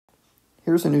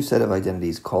here's a new set of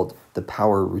identities called the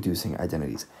Power Reducing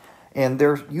Identities. And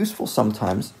they're useful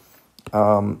sometimes.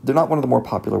 They're not one of the more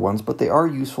popular ones, but they are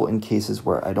useful in cases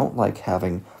where I don't like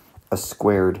having a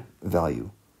squared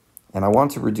value. And I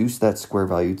want to reduce that square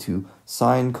value to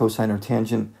sine, cosine, or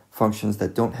tangent functions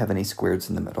that don't have any squareds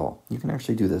in them at all. You can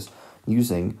actually do this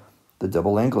using the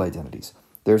double angle identities.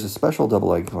 There's a special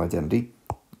double angle identity,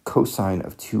 cosine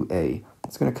of 2a.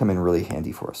 It's going to come in really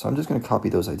handy for us. So I'm just going to copy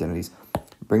those identities,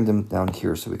 bring them down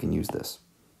here so we can use this.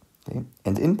 Okay?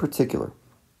 And in particular,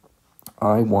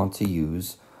 I want to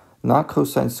use not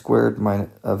cosine squared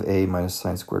of a minus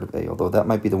sine squared of a, although that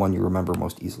might be the one you remember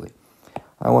most easily.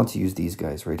 I want to use these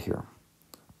guys right here.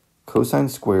 Cosine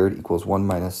squared equals 1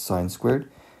 minus sine squared,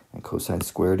 and cosine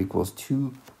squared equals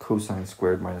 2 cosine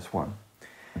squared minus 1.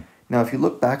 Now, if you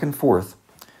look back and forth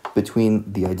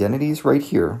between the identities right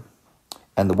here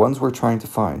and the ones we're trying to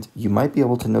find, you might be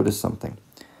able to notice something.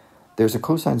 There's a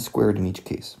cosine squared in each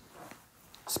case.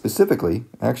 Specifically,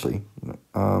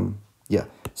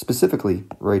 specifically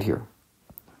right here.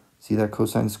 See that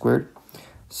cosine squared?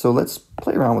 So let's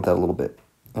play around with that a little bit,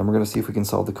 and we're going to see if we can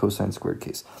solve the cosine squared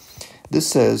case. This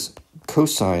says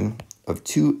cosine of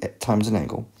 2 times an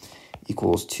angle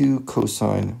equals 2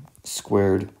 cosine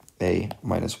squared a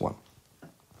minus 1.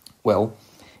 Well,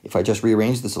 if I just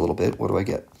rearrange this a little bit, what do I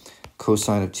get?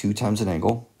 Cosine of 2 times an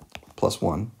angle plus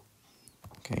 1.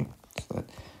 Okay, so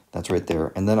that's right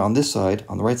there. And then on this side,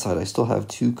 on the right side, I still have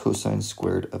 2 cosine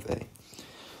squared of a.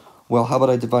 Well, how about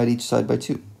I divide each side by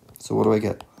 2? So what do I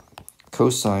get?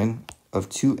 Cosine of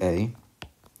 2a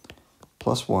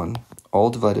plus 1, all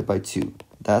divided by 2.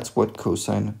 That's what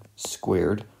cosine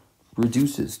squared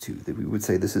reduces to. That we would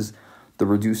say this is the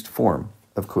reduced form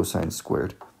of cosine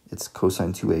squared. It's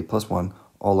cosine 2a plus 1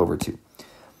 all over 2.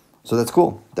 So that's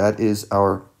cool. That is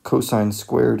our cosine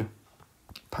squared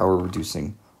power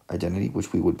reducing identity,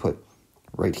 which we would put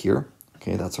right here.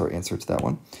 Okay, that's our answer to that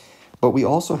one. But we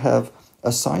also have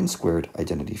a sine squared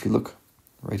identity. If you look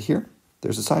right here,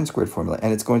 there's a sine squared formula,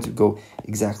 and it's going to go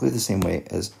exactly the same way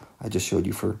as I just showed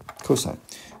you for cosine.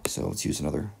 So let's use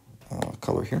another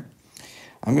color here.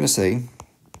 I'm going to say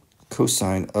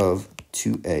cosine of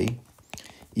 2a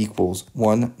equals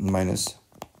 1 minus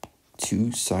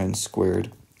 2 sine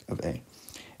squared of a.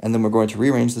 And then we're going to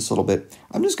rearrange this a little bit.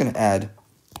 I'm just going to add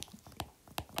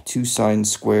 2 sine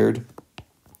squared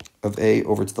of a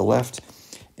over to the left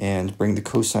and bring the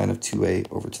cosine of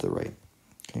 2a over to the right.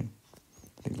 Okay,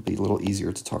 I think it'll be a little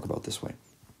easier to talk about this way.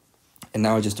 And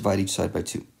now I just divide each side by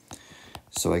 2.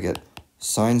 So I get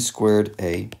sine squared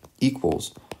a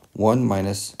equals 1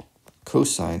 minus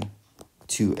cosine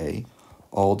 2a,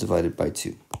 all divided by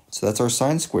 2. So that's our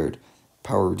sine squared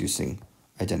power reducing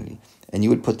identity. And you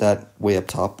would put that way up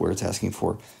top where it's asking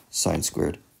for sine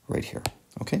squared right here.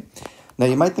 Okay. Now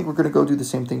you might think we're going to go do the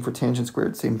same thing for tangent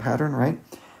squared, same pattern, right?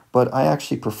 But I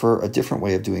actually prefer a different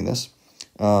way of doing this.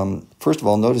 First of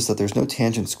all, notice that there's no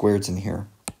tangent squareds in here.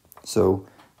 So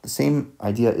the same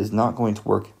idea is not going to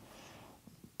work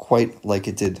quite like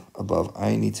it did above.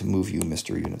 I need to move you,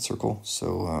 Mr. Unit Circle.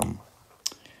 So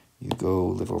you go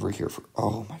live over here for...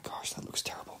 Oh my gosh, that looks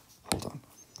terrible. Hold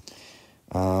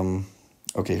on.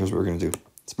 Okay, here's what we're going to do.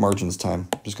 It's margins time.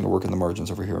 I'm just going to work in the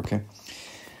margins over here, okay?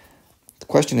 The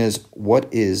question is, what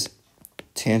is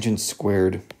tangent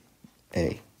squared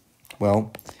a?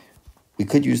 Well, we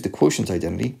could use the quotient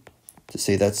identity to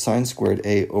say that's sine squared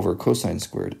a over cosine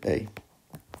squared a,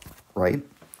 right?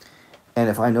 And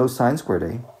if I know sine squared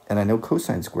a and I know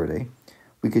cosine squared a,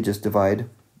 we could just divide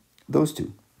those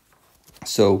two.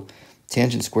 So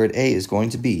tangent squared a is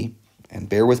going to be, and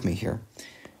bear with me here,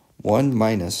 1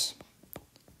 minus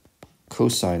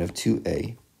cosine of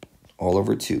 2a all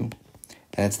over 2.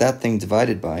 And it's that thing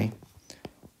divided by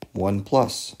 1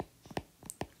 plus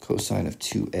cosine of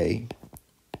 2a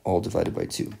all divided by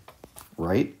 2,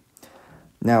 right?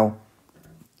 Now,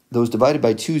 those divided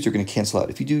by 2's are going to cancel out.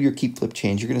 If you do your keep flip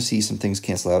change, you're going to see some things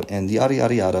cancel out, and yada,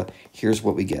 yada, yada. Here's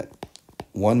what we get.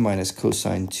 1 minus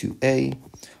cosine 2a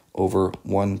over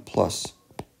 1 plus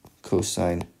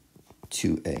cosine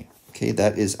 2a. Okay,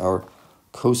 that is our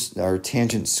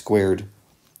tangent squared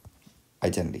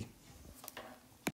identity.